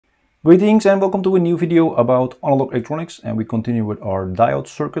Greetings and welcome to a new video about analog electronics, and we continue with our diode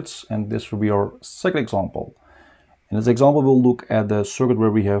circuits, and this will be our second example. In this example we'll look at the circuit where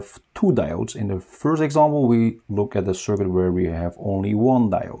we have two diodes. In the first example we look at the circuit where we have only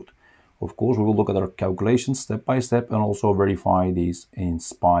one diode. Of course we will look at our calculations step by step and also verify these in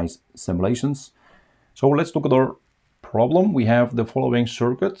SPICE simulations. So let's look at our problem. We have the following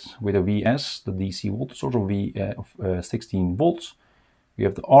circuit with a VS, the DC voltage source of 16 volts. We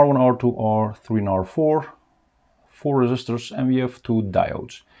have the R1, R2, R3 and R4, 4 resistors, and we have two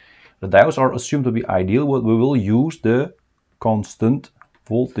diodes. The diodes are assumed to be ideal, but we will use the constant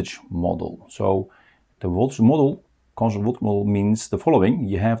voltage model. So the voltage model, constant voltage model means the following.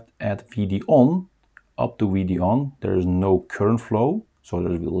 You have at VD on, up to VD on, there is no current flow, so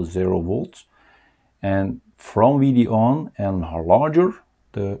there will be 0 volts. And from VD on and larger,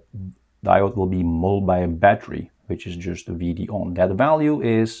 the diode will be modeled by a battery, which is just the VD on. That value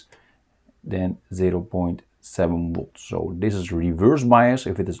is then 0.7 volts. So this is reverse bias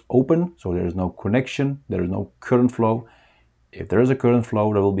if it is open, so there is no connection, there is no current flow. If there is a current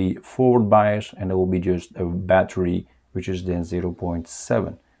flow, there will be forward bias, and there will be just a battery, which is then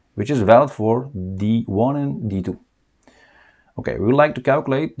 0.7, which is valid for D1 and D2. Okay, we would like to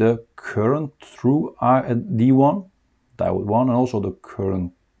calculate the current through D1, diode 1, and also the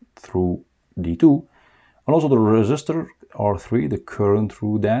current through D2. And also the resistor R3, the current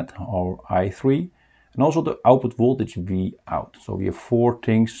through that, or I3, and also the output voltage V out. So we have 4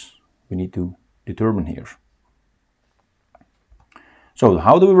 things we need to determine here. So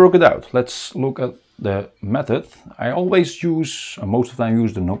how do we work it out? Let's look at the method. I always use, most of the time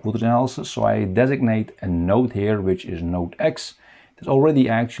use the node voltage analysis. So I designate a node here, which is node X. There's already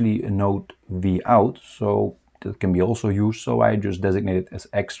actually a node V out, so that can be also used. So I just designate it as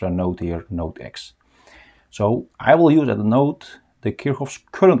extra node here, node X. So I will use at the node the Kirchhoff's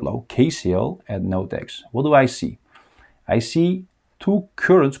current law, KCL, at node X. What do I see? I see two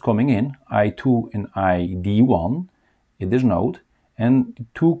currents coming in, I2 and ID1 in this node, and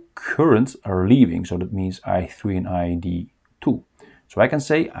two currents are leaving, so that means I3 and ID2. So I can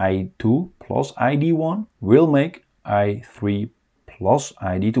say I2 plus ID1 will make I3 plus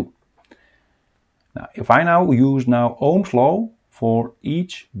ID2. Now, if I now use Ohm's law for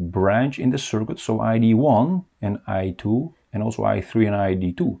each branch in the circuit, so ID1 and I2 and also I3 and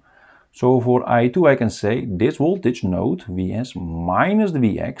ID2. So for I2 I can say this voltage node Vs minus the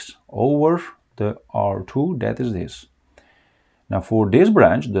Vx over the R2, that is this. Now for this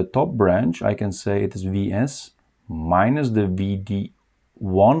branch, the top branch, I can say it is Vs minus the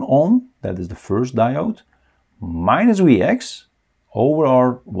VD1 on, that is the first diode, minus Vx over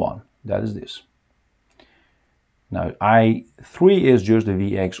R1, that is this. Now I3 is just the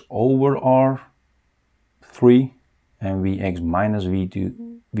Vx over R3 and Vx minus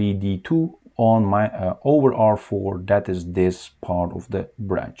VD2 on over R4, that is this part of the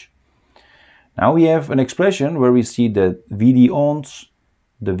branch. Now we have an expression where we see the VD ons,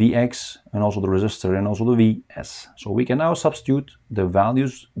 the Vx, and also the resistor, and also the Vs. So we can now substitute the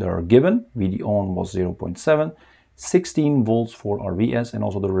values that are given. VD on was 0.7, 16 volts for our Vs, and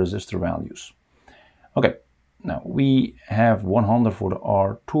also the resistor values. Okay. Now we have 100 for the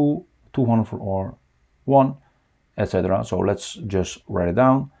R2, 200 for R1, etc. So let's just write it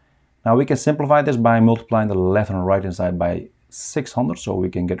down. Now we can simplify this by multiplying the left and right hand side by 600, so we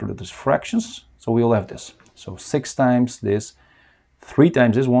can get rid of these fractions. So we will have this. So 6 times this, 3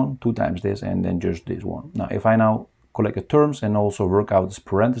 times this one, 2 times this, and then just this one. Now if I now collect the terms and also work out this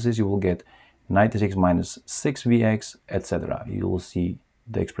parentheses, you will get 96 minus 6Vx, etc. You will see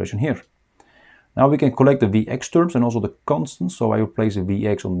the expression here. Now we can collect the Vx terms and also the constant. So I will place the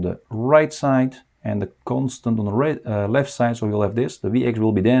Vx on the right side and the constant on the left side. So you'll have this. The Vx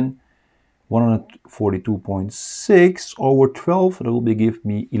will be then 142.6 over 12. That will give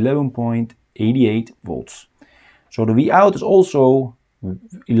me 11.88 volts. So the V out is also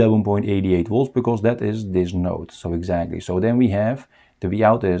 11.88 volts because that is this node. So exactly. So then we have the V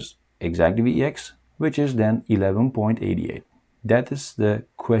out is exactly Vx, which is then 11.88. That is the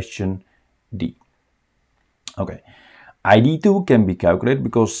question D. Okay, ID2 can be calculated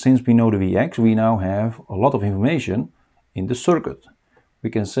because since we know the Vx, we now have a lot of information in the circuit. We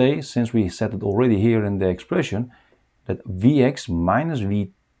can say, since we set it already here in the expression, that Vx minus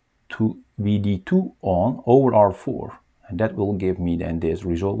VD2 on over R4, and that will give me then this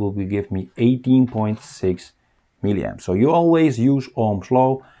result will give me 18.6 milliamps. So you always use Ohm's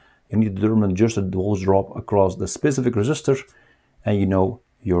law. You need to determine just the voltage drop across the specific resistor, and you know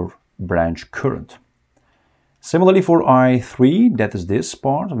your branch current. Similarly for I3, that is this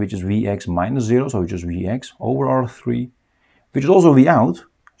part, which is Vx minus 0, so just Vx over R3, which is also V out.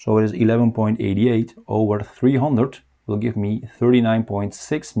 So it is 11.88 over 300 will give me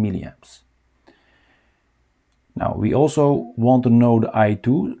 39.6 milliamps. Now we also want to know the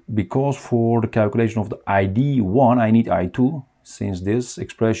I2, because for the calculation of the ID1 I need I2, since this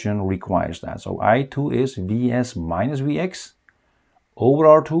expression requires that. So I2 is Vs minus Vx over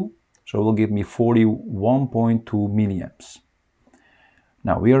R2, so it will give me 41.2 milliamps.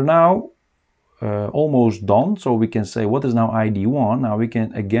 Now we are now almost done, so we can say what is now ID1. Now we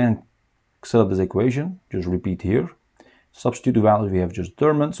can again set up this equation, just repeat here, substitute the values we have just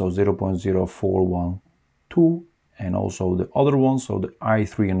determined, so 0.0412 and also the other one, so the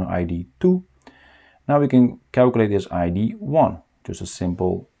I3 and ID2. Now we can calculate this ID1, just a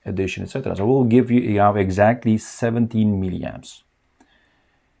simple addition, etc. So we'll give you have exactly 17 milliamps.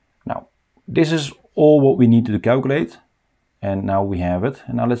 Now this is all what we need to calculate, and now we have it.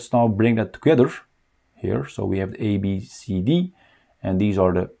 And now let's now bring that together here. So we have the A, B, C, D, and these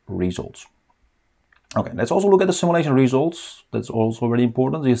are the results. Okay, let's also look at the simulation results. That's also very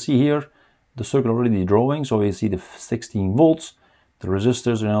important. You see here the circuit already drawing, so you see the 16 volts, the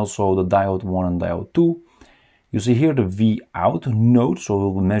resistors, and also the diode 1 and diode 2. You see here the V out node, so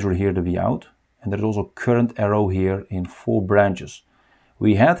we'll measure here the V out, and there's also current arrow here in 4 branches.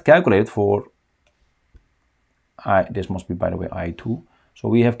 We had calculated for this must be, by the way, I2. So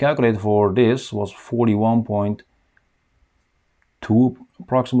we have calculated for this was 41.2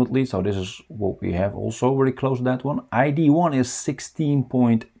 approximately. So this is what we have, also very close to that one. ID1 is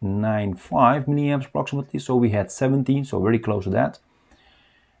 16.95 milliamps approximately. So we had 17, so very close to that.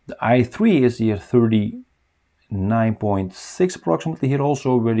 The I3 is here 39.6 approximately, here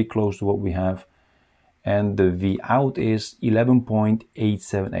also very close to what we have. And the V out is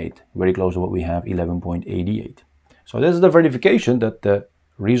 11.878, very close to what we have, 11.88. So this is the verification that the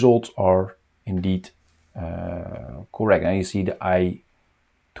results are indeed correct. And you see the I2,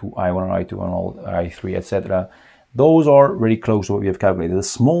 I1, and I2, and all I3, etc. Those are very close to what we have calculated. The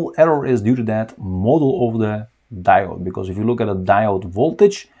small error is due to that model of the diode, because if you look at a diode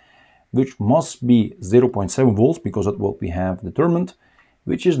voltage, which must be 0.7 volts, because that's what we have determined,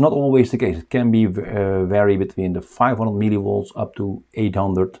 which is not always the case. It can be vary between the 500 millivolts up to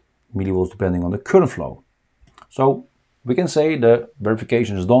 800 millivolts, depending on the current flow. So we can say the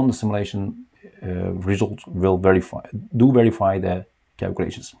verification is done. The simulation results will verify the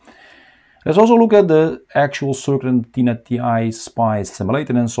calculations. Let's also look at the actual circuit in the TI SPICE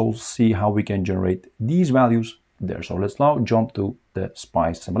simulator, and so see how we can generate these values there. So let's now jump to the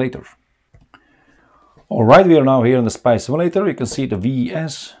SPICE simulator. All right, we are now here in the SPICE simulator. You can see the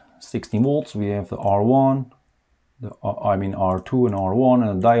VS 16 volts. We have the R1, R2 and R1,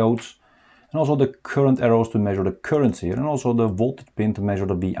 and the diodes, and also the current arrows to measure the currents here, and also the voltage pin to measure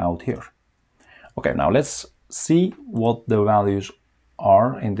the V out here. Okay, now let's see what the values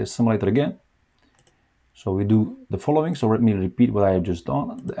are in this simulator again. So we do the following. So let me repeat what I have just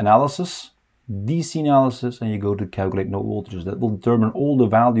done. The analysis, DC analysis, and you go to calculate node voltages. That will determine all the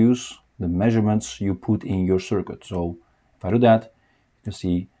values, the measurements you put in your circuit. So if I do that, you can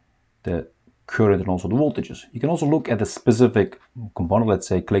see the current and also the voltages. You can also look at the specific component. Let's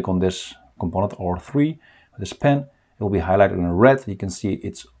say click on this component R3, this pen, it will be highlighted in red. You can see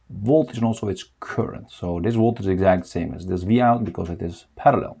its voltage and also its current. So this voltage is exactly the same as this V out because it is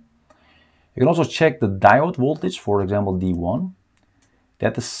parallel. You can also check the diode voltage, for example D1.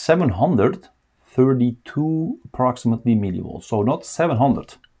 That is 732 approximately millivolts. So not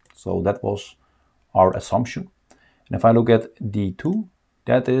 700. So that was our assumption. And if I look at D2,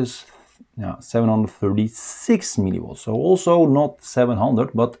 that is 736 millivolts. So also not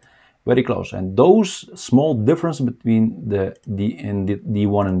 700, but very close. And those small difference between the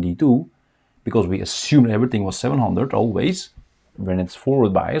D1 and D2, because we assumed everything was 700 always, when it's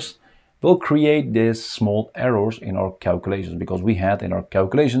forward biased, will create these small errors in our calculations, because we had in our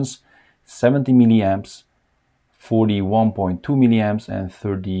calculations 70 milliamps, 41.2 milliamps, and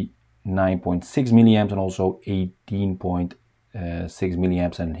 39.6 milliamps, and also 18.6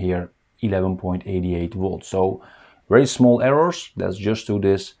 milliamps, and here 11.88 volts. So very small errors. That's just to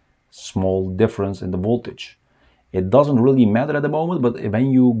this small difference in the voltage. It doesn't really matter at the moment, but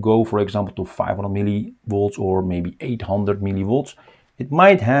when you go, for example, to 500 millivolts or maybe 800 millivolts, it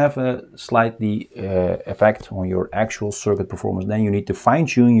might have a slightly effect on your actual circuit performance. Then you need to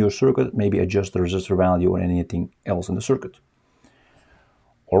fine-tune your circuit, maybe adjust the resistor value or anything else in the circuit.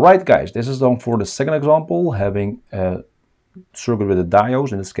 All right, guys, this is done for the second example, having a circuit with the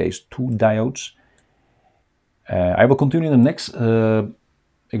diodes, in this case 2 diodes. I will continue in the next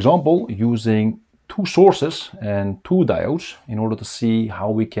example using 2 sources and 2 diodes in order to see how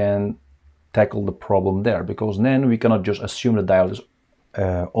we can tackle the problem there, because then we cannot just assume the diode is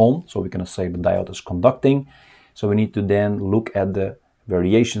on, so we can say the diode is conducting. So we need to then look at the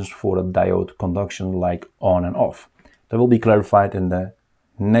variations for the diode conduction, like on and off. That will be clarified in the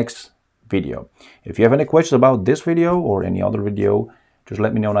next video. If you have any questions about this video or any other video, just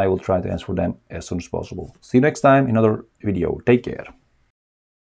let me know and I will try to answer them as soon as possible. See you next time in another video. Take care.